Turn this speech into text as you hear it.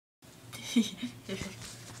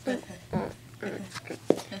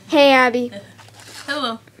Hey, Abby.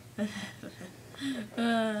 Hello.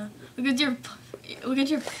 Look at your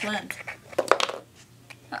plant.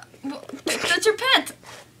 That's your pet.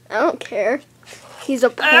 I don't care. He's a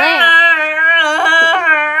plant.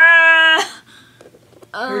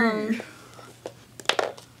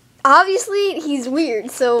 Obviously, he's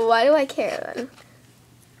weird, so why do I care then?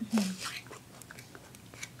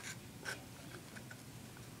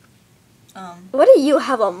 What do you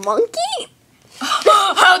have, a monkey?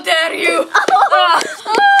 How dare you!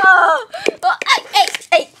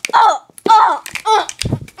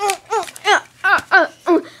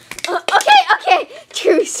 Okay,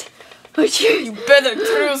 truce. You better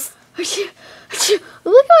truce.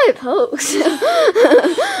 Look at my pose.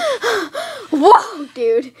 Whoa,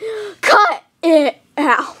 dude. Cut it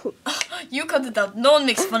out. You cut it out. No one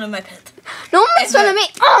makes fun of my pet. No one makes fun of me.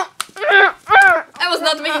 I was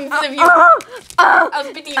not making fun of you. I was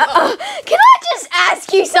beating you up. Can I just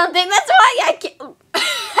ask you something? That's why I can't.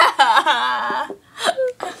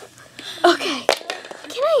 Okay.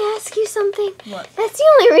 Can I ask you something? What? That's the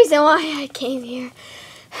only reason why I came here.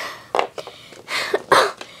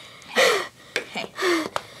 Hey.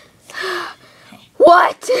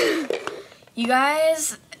 What? You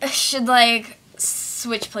guys should, like,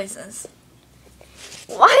 switch places.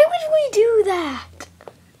 Why would we do that?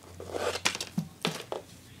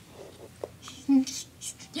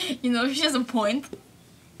 You know, she has a point.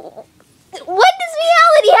 What does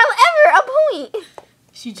reality have ever a point?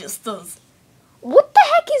 She just does. What the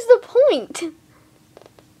heck is the point?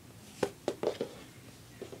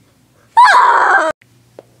 Ah!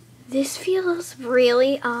 This feels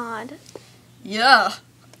really odd. Yeah.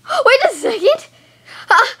 Wait a second.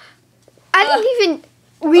 I didn't even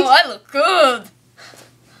reach. Oh, I look good.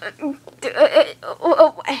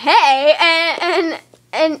 Hey,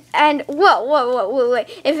 and whoa, wait.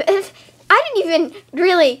 If I didn't even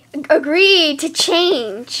really agree to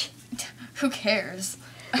change. Who cares?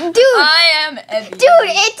 Dude. I am Eddie. Dude,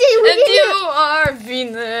 it did. And you are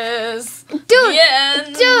Venus. Dude, The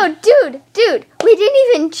end. dude, we didn't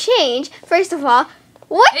even change. First of all,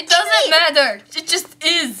 what? It doesn't matter. It just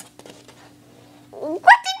is. What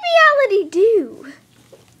did reality do?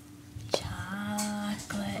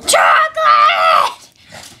 Chocolate. Chocolate!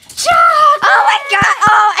 Oh my god!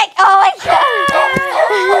 Oh my god!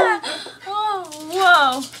 Oh, whoa.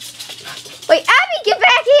 Wait, Abby, get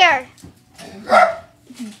back here!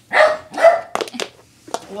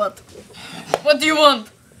 What? What do you want?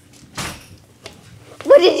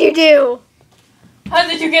 What did you do? How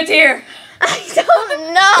did you get here? I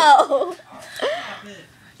don't know.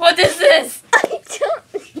 What is this? I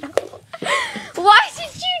don't know. Why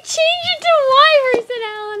did you change it to my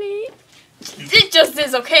personality? It just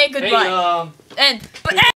is, okay? Goodbye. Hey,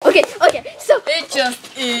 Okay, so It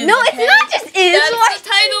just is. no, it's okay? not just is. That's Why? the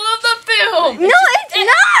title of the film. No, it's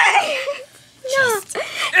not. No,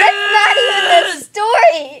 that's not even the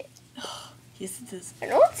story. Yes, it is.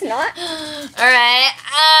 No, it's not. Alright,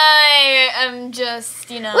 I am just,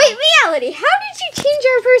 you know. Wait, reality. How did you change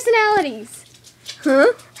our personalities?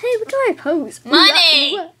 Huh? Hey, look at my pose.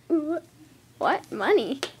 Money! What?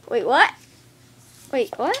 Money? Wait, what?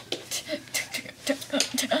 Wait, what?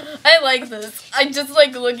 I like this. I just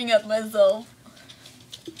like looking at myself.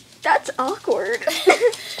 That's awkward.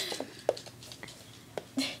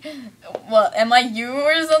 What, am I you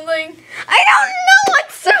or something? I don't know. I'm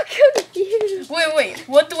so confused. Wait,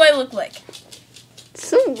 what do I look like?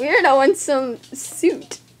 Some weirdo in some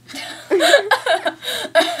suit.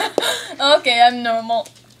 Okay, I'm normal.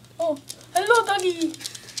 Oh, hello, doggy.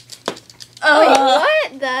 Wait,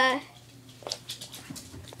 what the?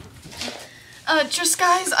 Just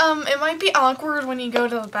guys, it might be awkward when you go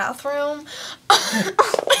to the bathroom.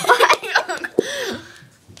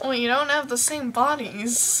 Well, you don't have the same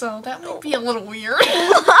bodies, so that might be a little weird.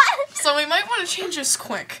 What? So we might want to change this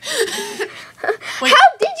quick. How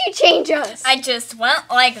did you change us? I just went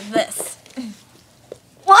like this.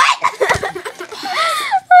 What?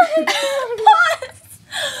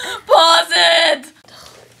 Pause it!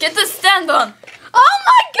 Get the stand on. Oh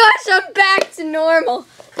my gosh, I'm back to normal.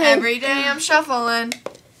 Every day I'm shuffling.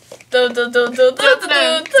 Is anyone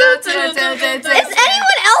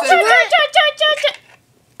else?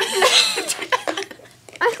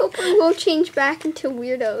 I hope we will change back into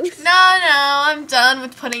weirdos. No, I'm done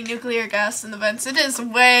with putting nuclear gas in the vents. It is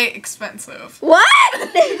way expensive. What?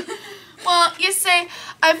 Well, you say,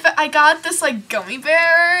 I got this, like, gummy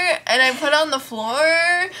bear, and I put it on the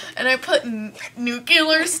floor, and I put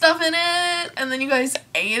nuclear stuff in it, and then you guys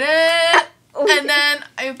ate it. And then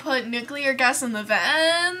I put nuclear gas in the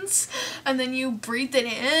vents, and then you breathed it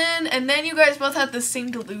in, and then you guys both had the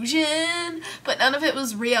same delusion, but none of it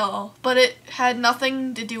was real. But it had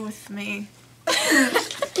nothing to do with me.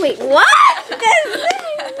 Wait, what?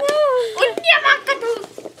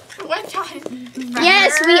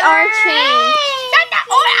 Yes, we are changed.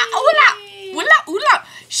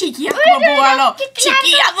 Chiquilla como buono.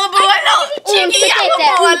 Chiquilla como buono. Chiquilla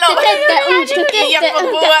como buono. Chiquilla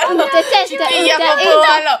como buono. Chiquilla como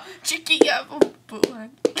buono. Chiquilla como buono.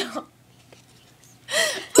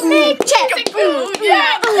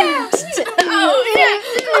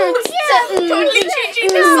 Totally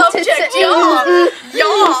changing the subject, y'all.